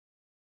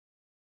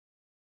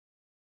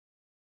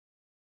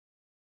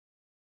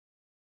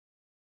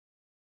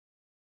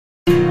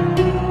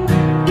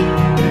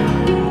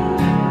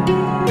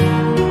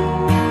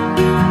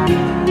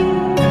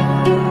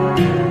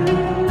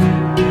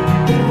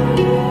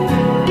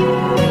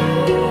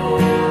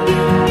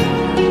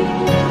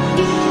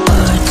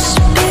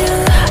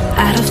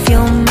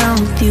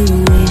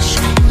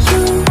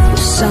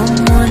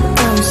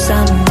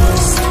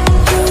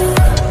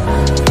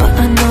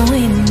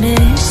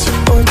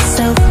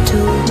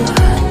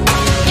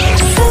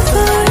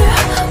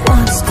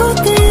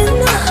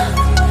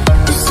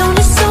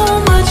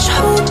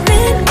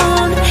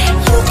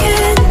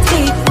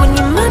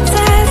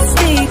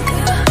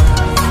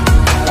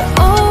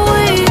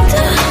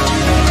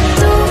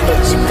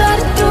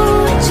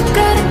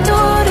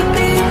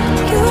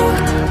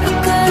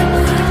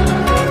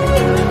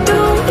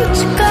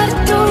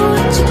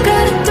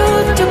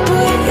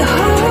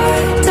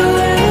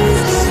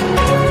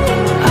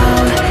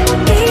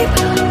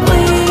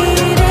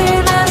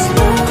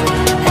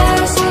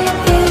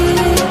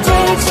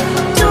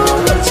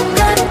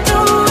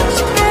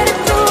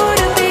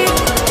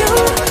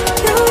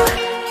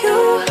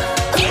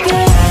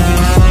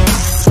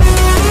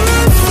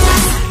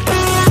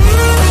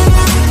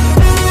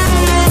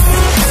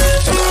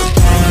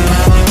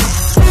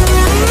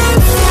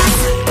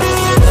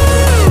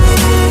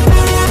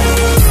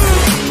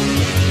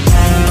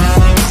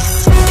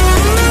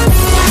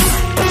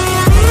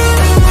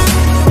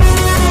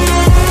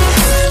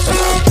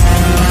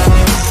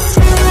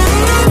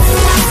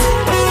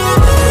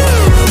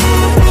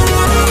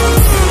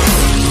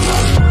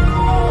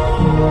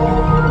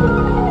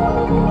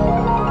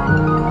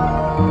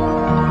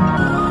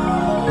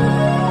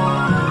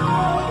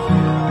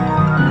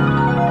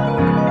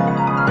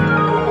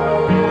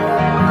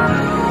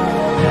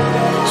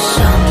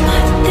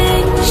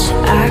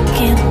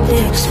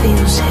fix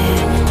feels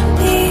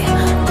heavy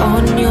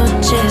on your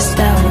chest.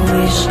 I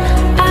wish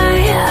I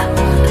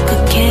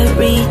could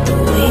carry the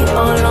weight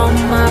all on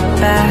my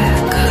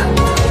back.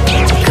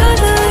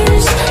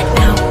 Colors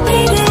now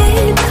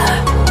faded.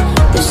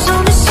 There's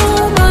only so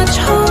much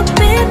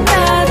hoping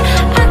that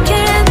I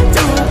can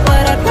do,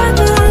 but I'd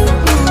rather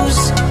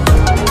lose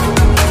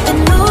than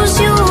lose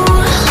you.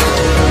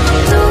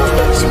 Do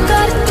what you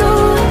gotta do,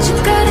 what you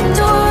gotta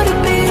do to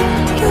be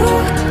you.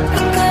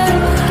 I gotta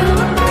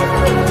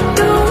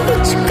do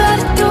what you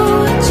gotta do,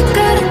 what you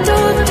gotta do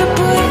to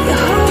put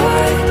your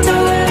heart to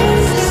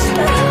rest.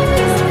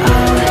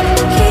 I'll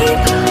keep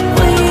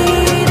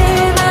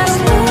waiting as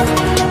long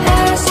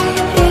as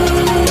it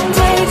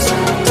takes.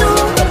 Do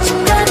what you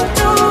gotta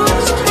do,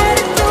 what you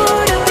gotta do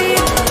to be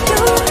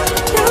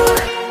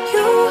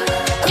you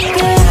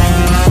again.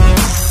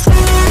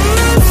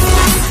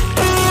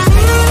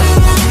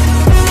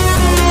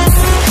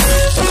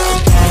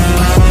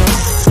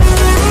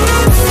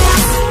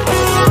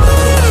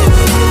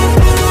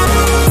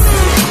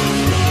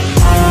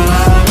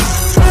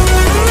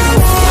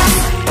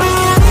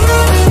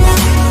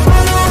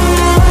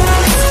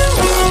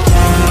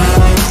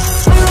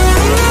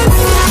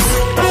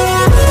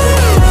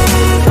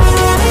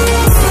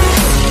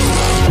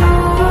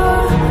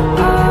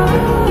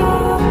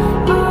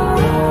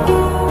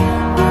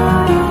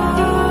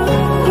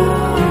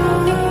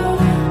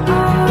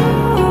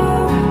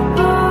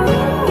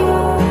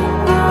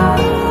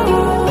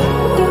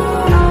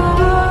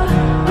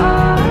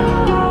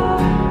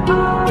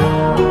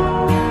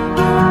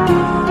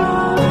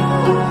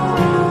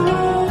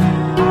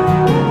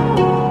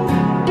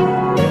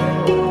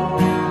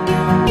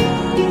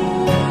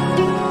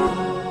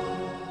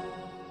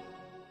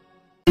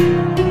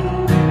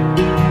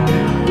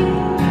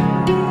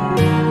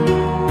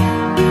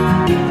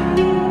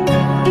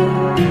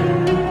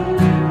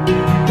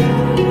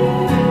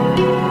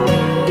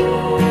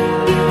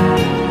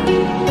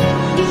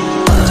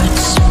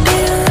 Words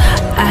spill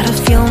out of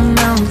your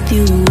mouth.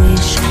 You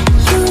wish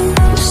you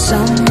were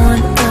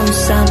someone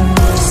else. I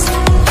miss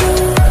you,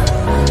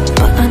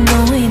 but I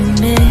know we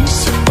miss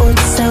your old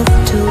self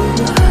too.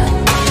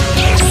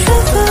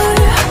 Silver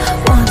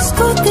once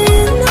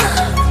golden.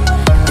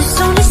 There's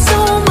only so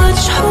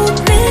much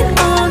holding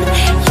on.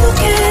 You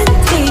can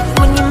take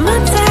when your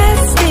mind's at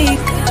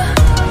stake.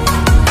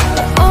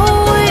 Oh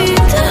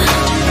wait,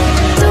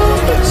 do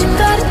what you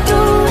gotta do,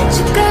 what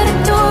you gotta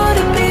do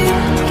to be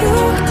you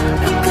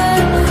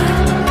again.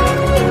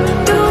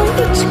 Do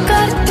what you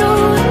gotta do,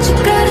 what you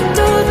gotta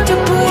do to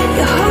put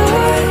your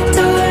heart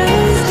to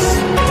rest.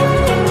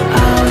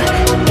 I'll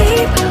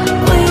keep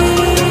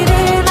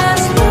waiting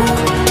as long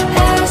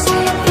as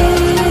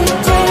it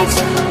takes.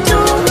 Do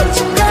what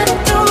you gotta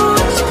do,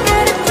 what you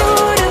gotta do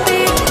to be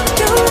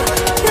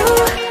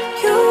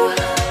you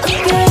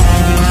again.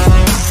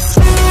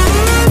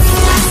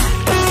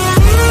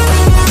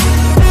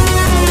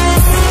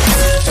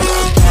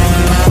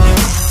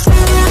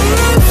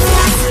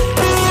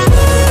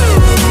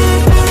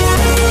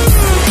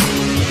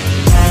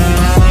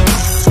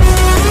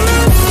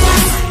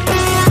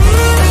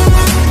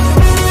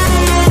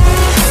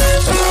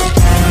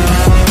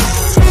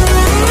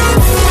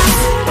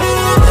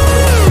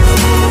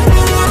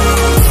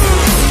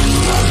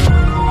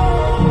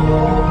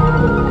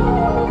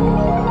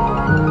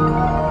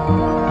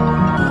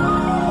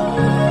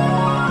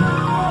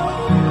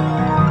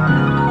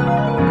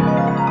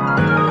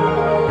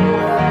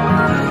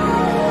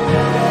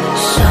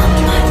 Some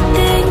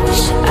things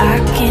I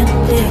can't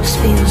fix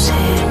feels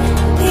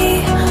heavy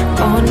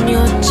on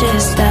your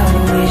chest. I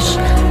wish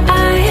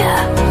I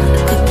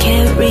could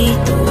carry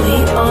the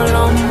weight all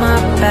on my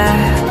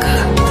back.